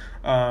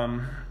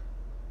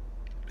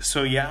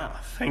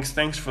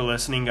 Thanks for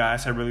listening,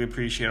 guys. I really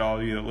appreciate all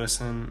of you that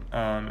listen.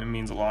 It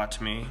means a lot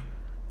to me.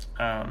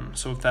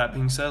 So with that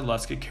being said,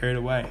 let's get carried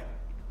away.